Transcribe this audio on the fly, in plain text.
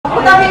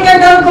Punta finger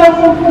down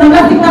kung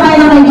nag-asik na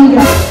kayo ng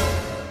kaibigan.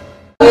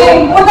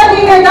 Okay, punta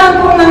finger down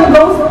kung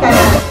nang-ghost ka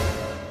na.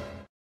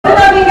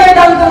 Punta finger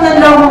down kung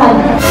nang-loko ka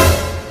na.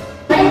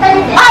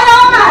 Ano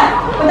ka?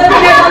 Punta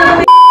finger down kung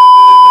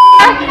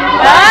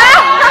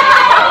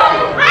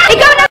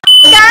ikaw na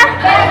ka?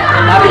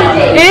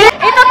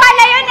 Ito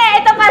pala yun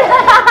eh. Ito pala.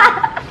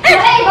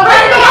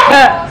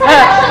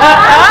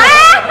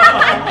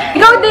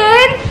 Ikaw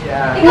din?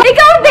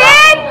 Ikaw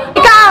din?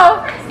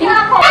 Ikaw?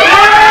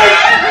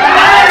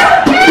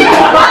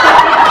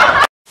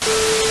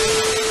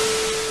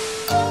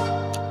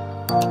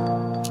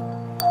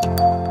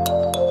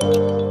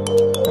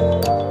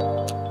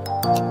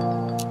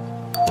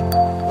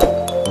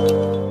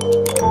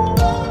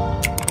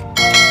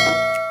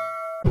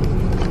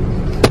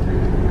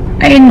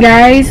 Ayun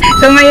guys,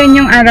 so ngayon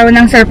yung araw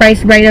ng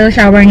surprise bridal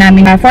shower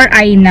namin for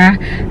Aina.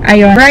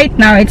 Ayun, right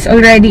now it's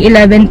already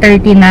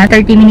 11:30 na,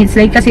 30 minutes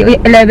late kasi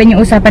 11 yung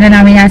usapan na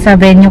namin, nasa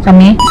venue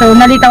kami. So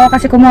nalita ko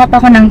kasi kumuha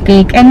pa ako ng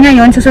cake, and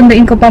ngayon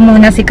susunduin ko pa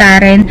muna si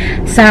Karen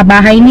sa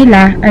bahay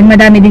nila, and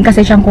madami din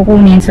kasi siyang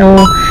kukunin.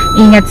 So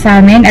ingat sa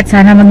amin at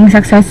sana maging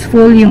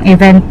successful yung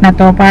event na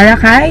to para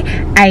kay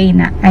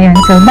Aina. Ayun,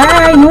 so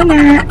bye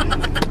muna!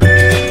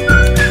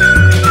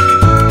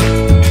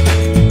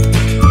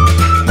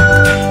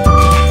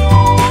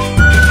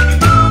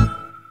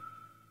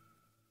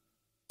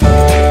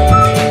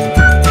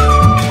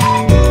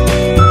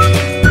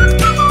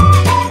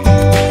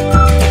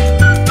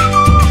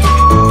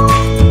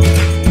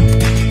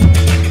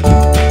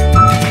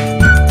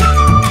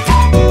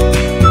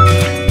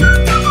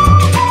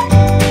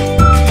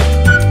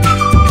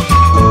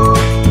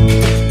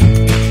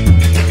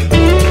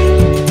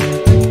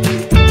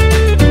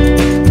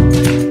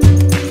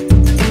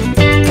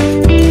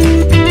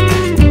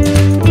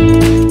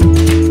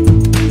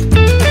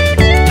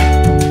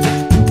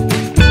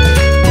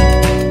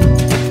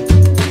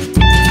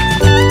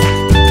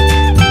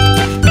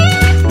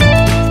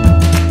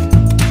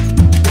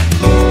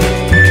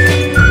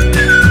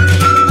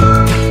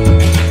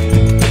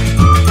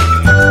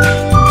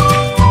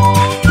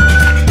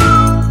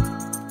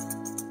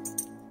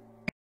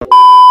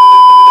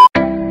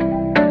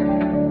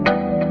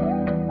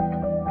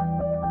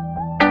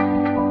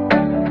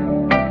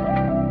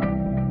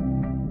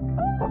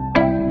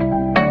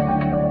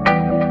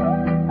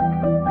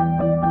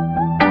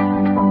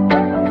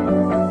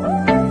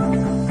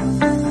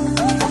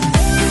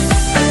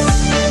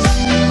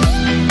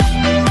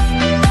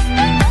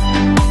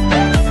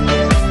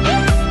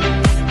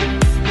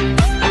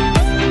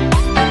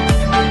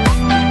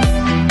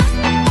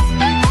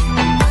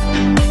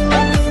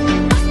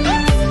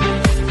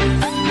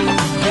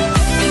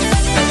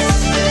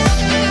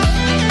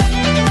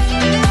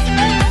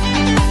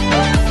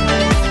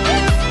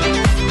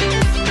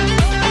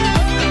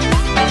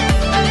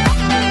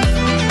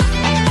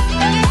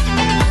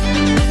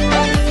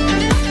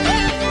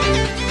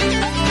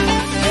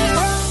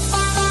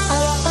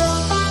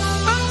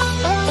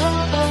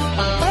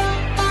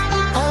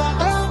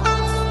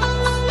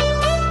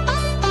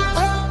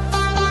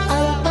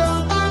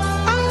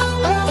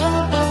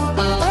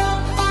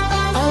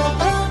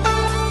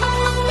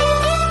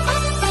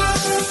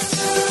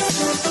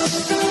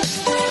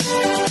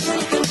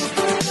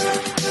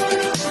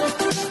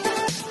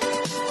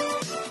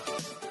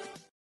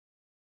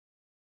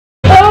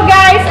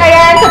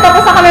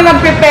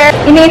 Mag-prepare.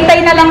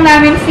 Inihintay na lang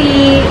namin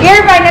si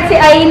Irvine at si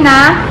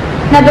Aina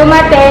na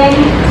dumating.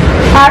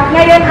 At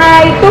ngayon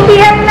ay 2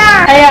 PM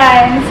na.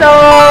 Ayan. So,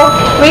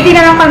 waiting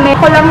na lang kami.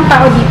 Ako lang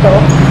tao dito.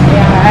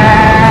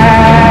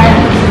 Ayan.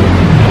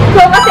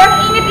 So, kasi ang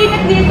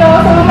init-init dito.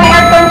 So, may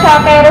aircon siya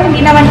pero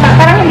hindi naman,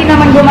 parang hindi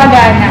naman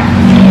gumagana.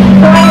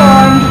 So,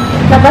 ngayon,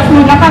 labas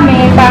muna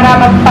kami para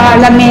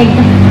magpalamig.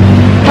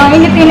 Ang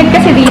init-init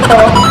kasi dito.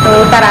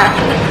 So, tara.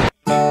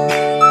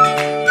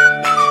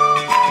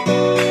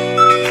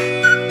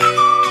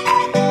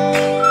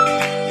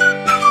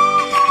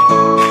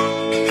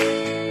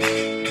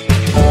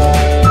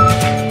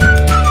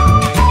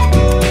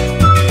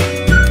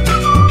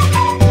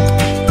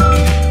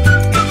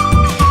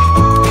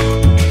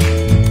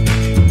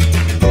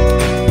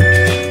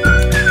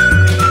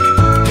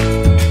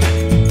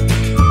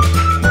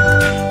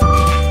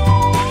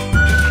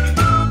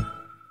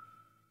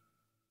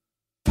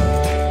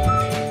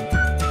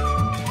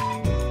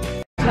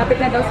 Lapit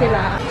na daw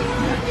sila.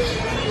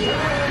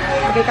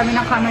 Lagay kami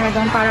ng camera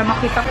doon para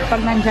makita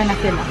pag nandyan na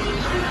sila.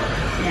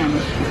 Ayan.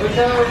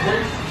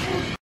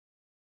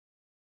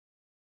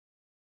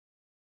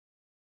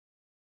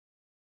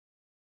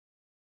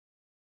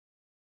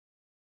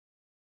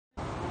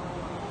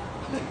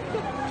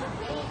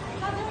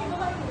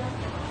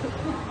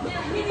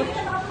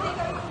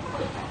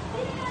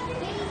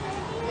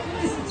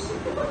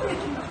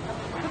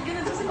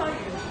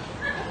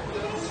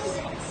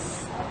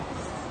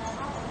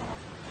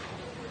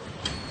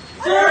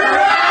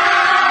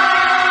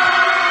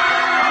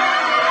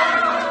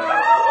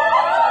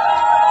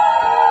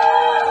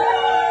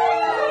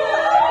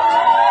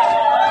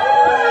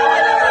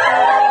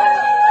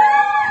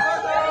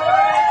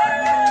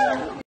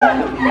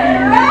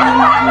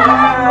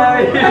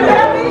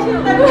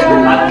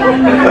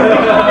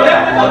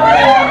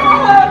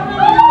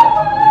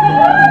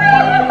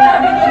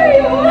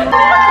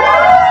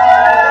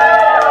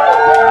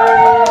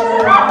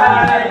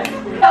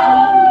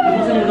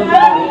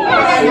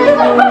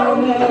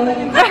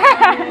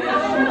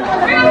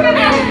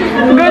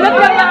 Gulat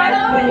ka ba?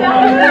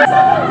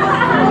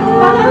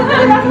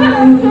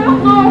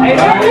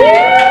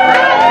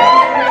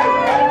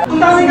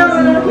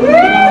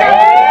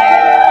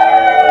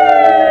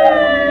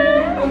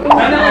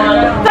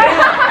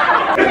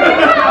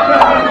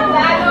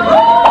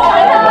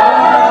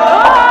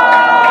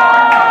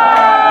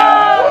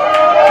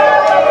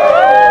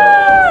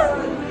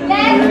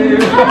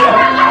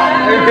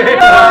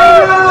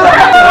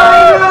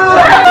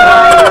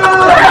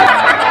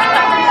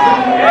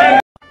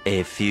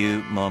 A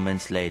few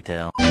moments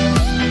later.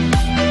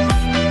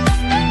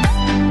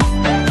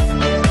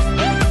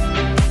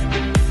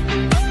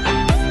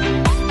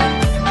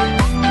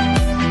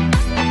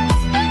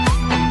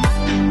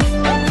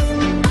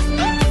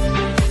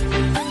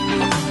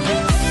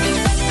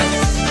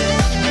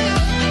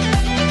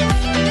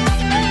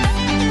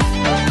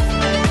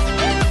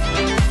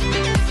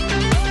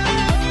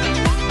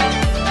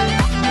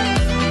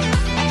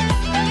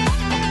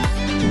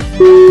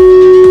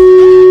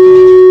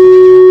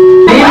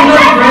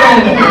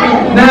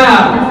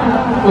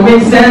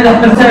 Uminsend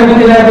at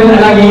 7-Eleven na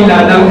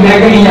lagila ng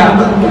mega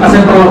iyak kasi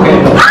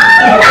broken.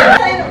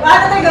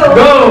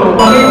 Go!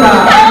 Pakita!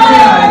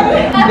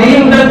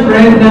 Name that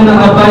friend na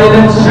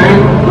naka-violet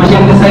shirt,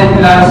 machine design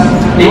class,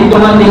 late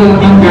tumating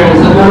yung girl,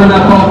 sa dulo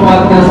na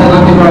kumpuat na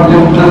sagot ng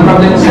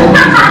problem set.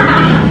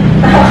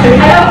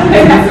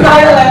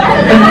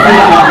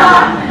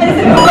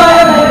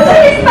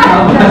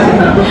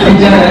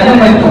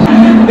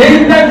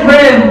 Name that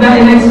friend na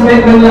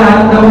in-expect ng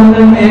lahat na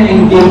unang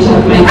engage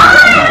at may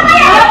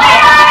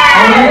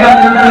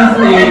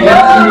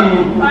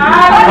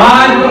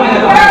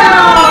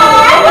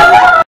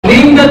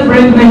Name that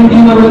friend na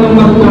hindi marunong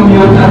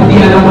mag-commute at di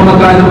alam kung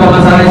magkano pa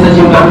masahe sa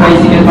gym at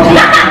bicycle pa sa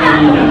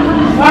Manila.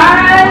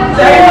 1,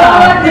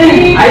 2,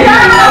 3,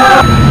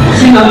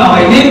 sino?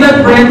 Okay. Name that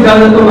friend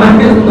gano'n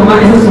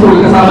tumakas sa school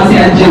kasama si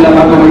Angela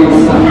pag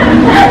mag-isa.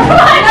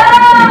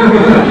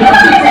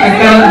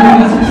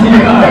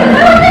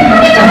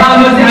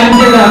 Kasama si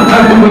Angela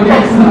pag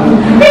mag-isa.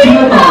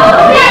 Sino to?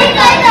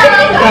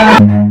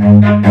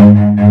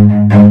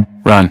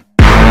 Run.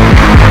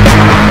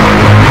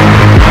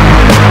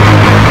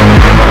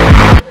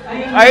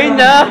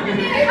 Aina!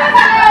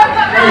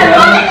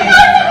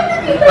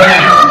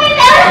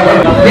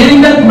 Name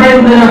that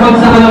friend na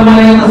napagsaka ng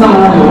malayan sa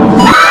ulo.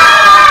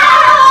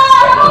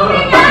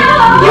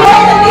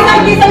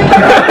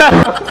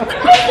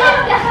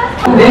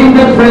 Name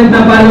that friend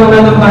na palo na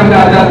ng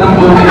barkada at ng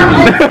buhay.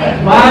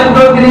 1,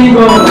 2, 3,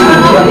 go!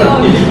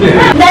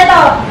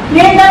 Neto,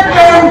 name that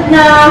friend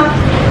na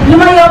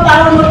lumayo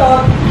parang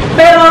motor,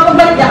 pero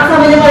pagbalik niya,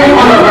 kasama niya pa rin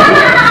ako.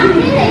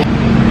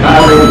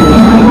 Karoon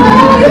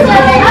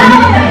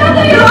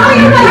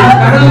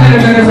na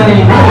nagkaga sa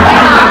inyo.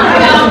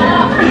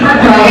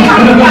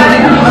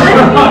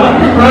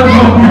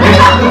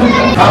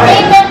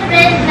 Name that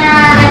friend na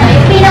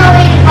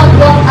pinawait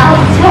pag-walk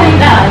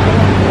outside.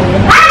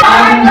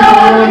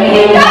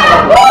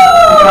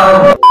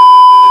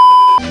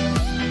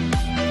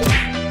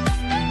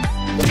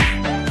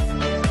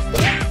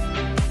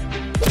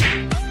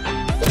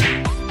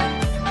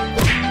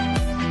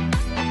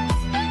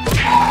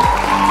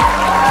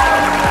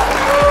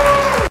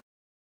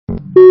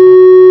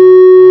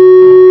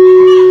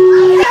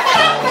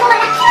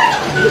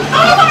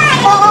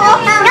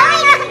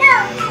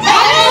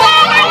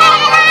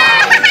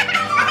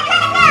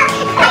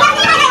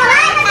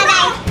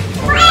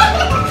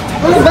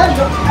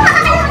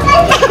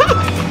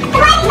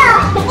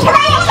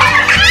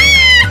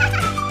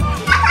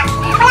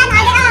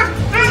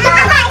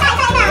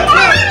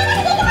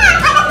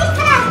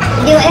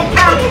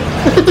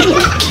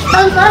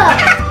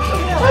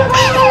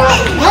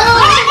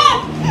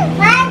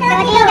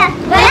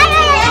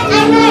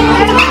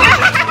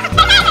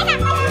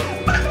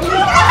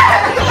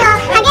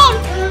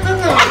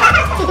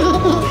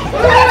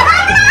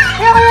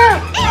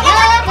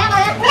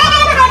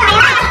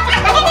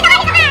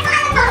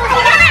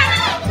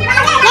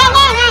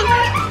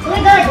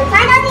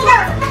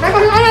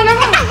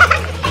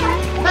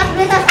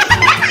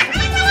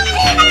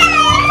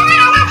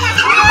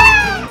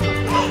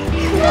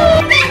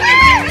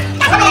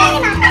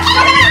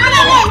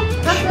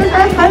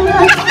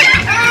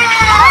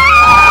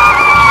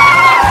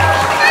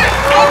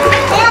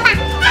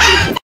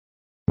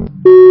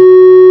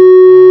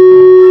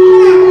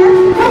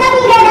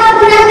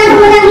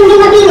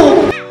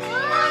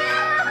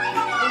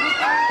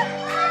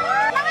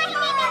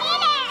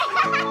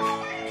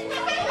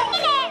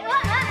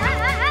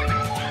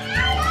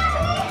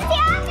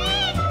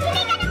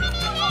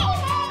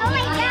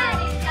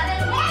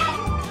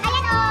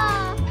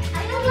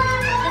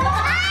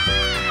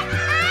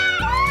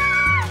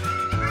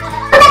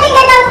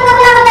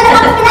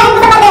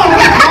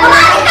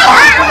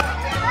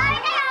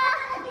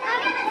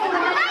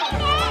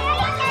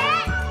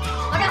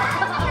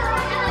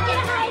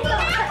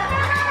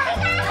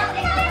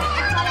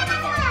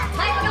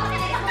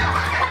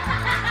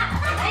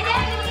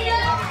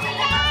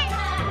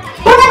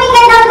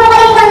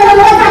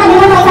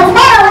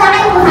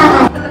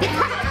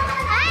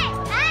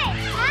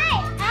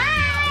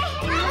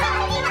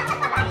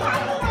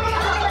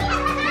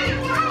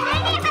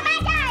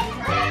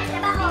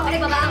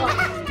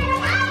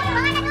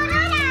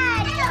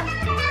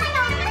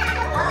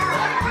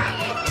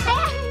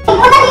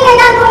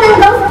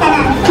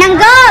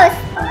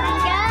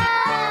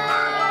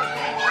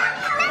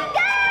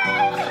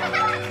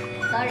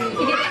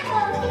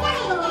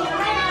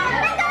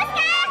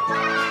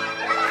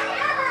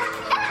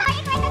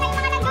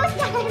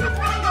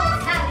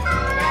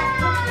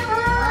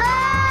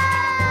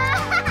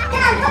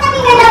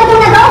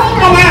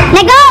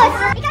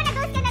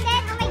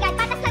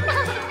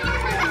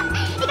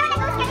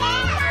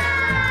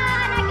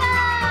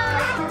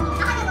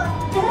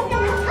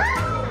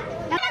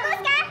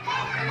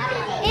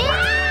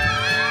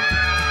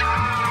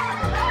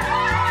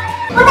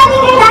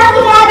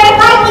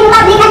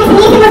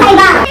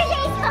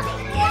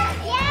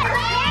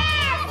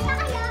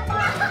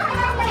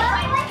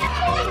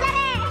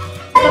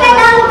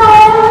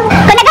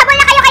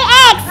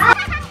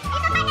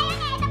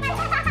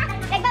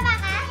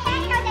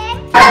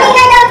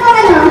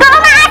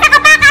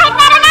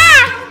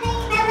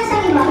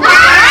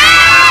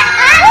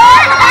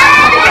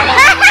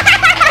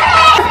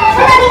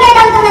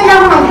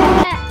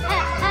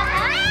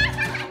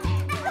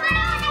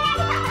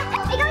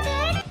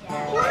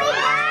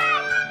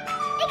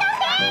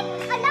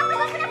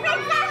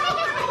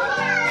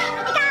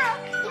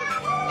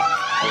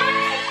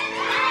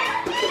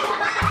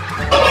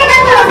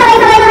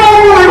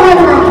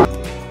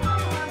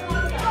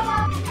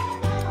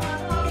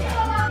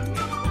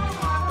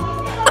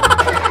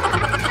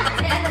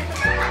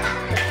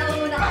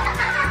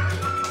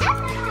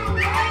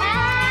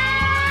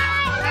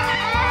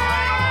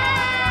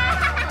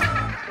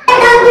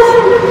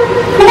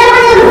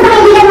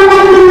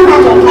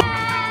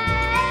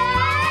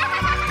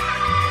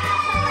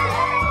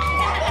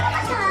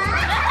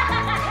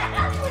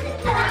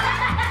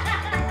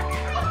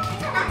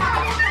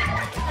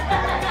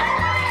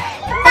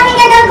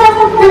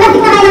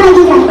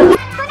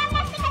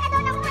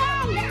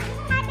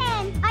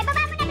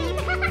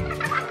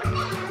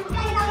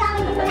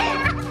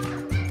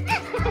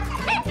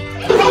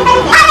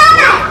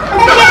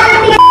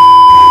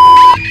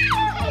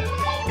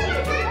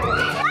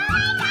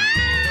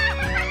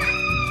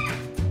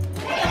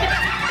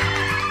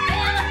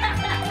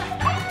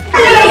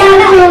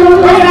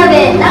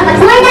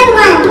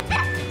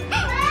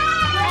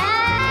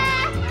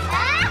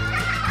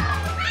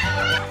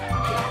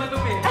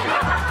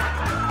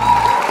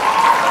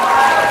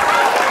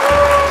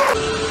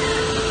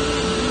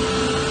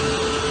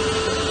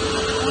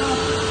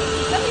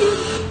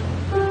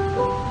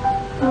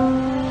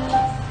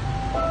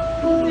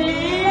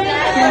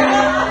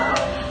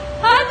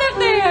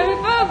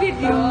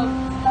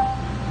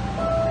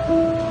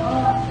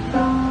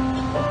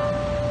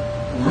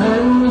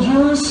 When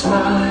you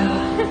smile,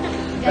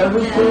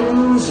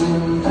 everything's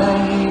in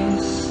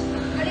place.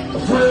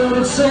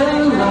 Words so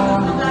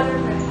long,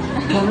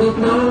 can make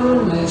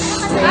no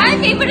mistake. Ay,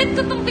 favorite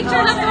ko tong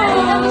picture na to.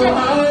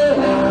 I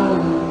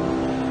am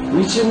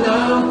reaching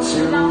out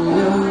to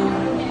you.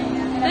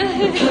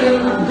 You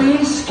can't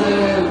be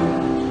scared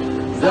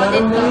that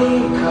I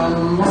may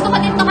come. Gusto ko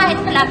dito kahit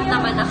flat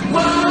naman ako.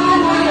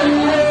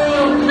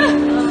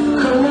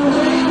 Come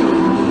away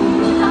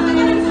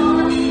with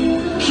me.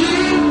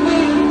 Keep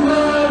me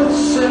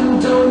close and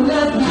don't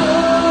let go.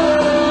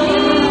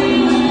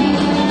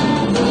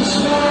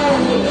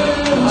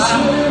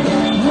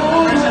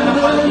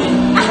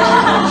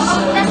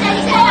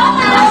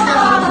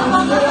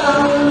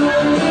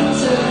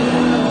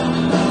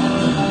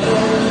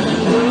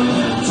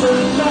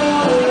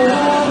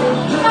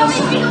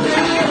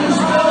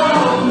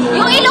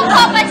 Yung ilong ko,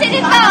 pansin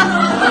dito.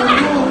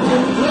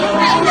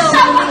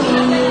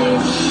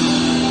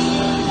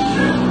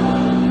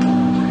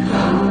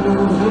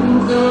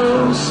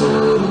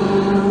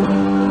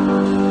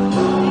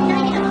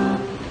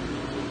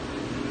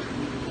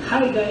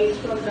 Hi guys,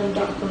 welcome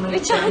back to my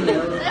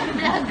channel.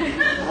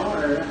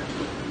 Or,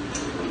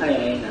 hi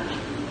Aina.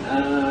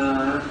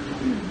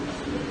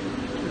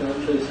 Not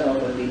sure sa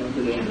ako hindi nang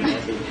tuloy ang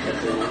message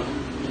kasi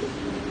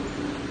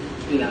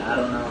ilang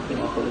araw na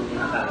pinukulog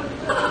na kami.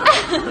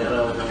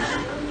 Pero,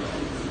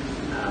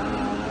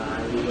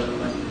 hindi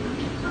naman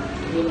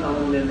ako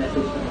may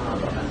message na mga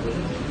ba kasi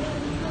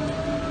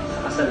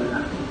kasal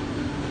na.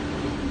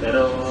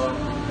 Pero,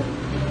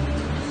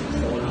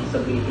 gusto ko lang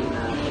sabihin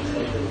na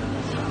excited na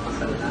sa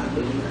kasal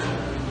natin.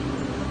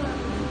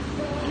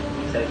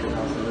 Excited na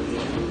ako sa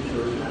magiging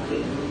future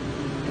natin.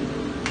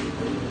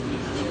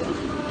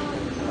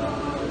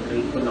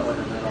 Grateful ako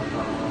na meron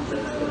pa mga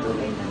friends ko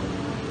doon na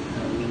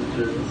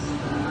majors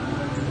na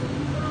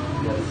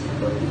very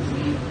supportive sa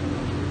iyo.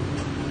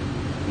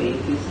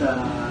 Thank you sa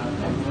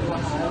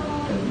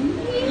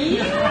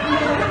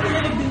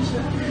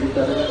hindi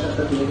talaga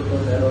sasabihin ko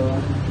pero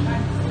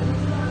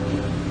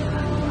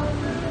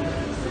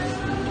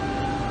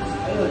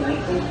ayun, I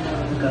hope na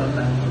magkaroon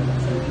tayo ng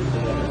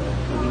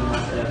maging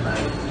masaya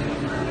tayo.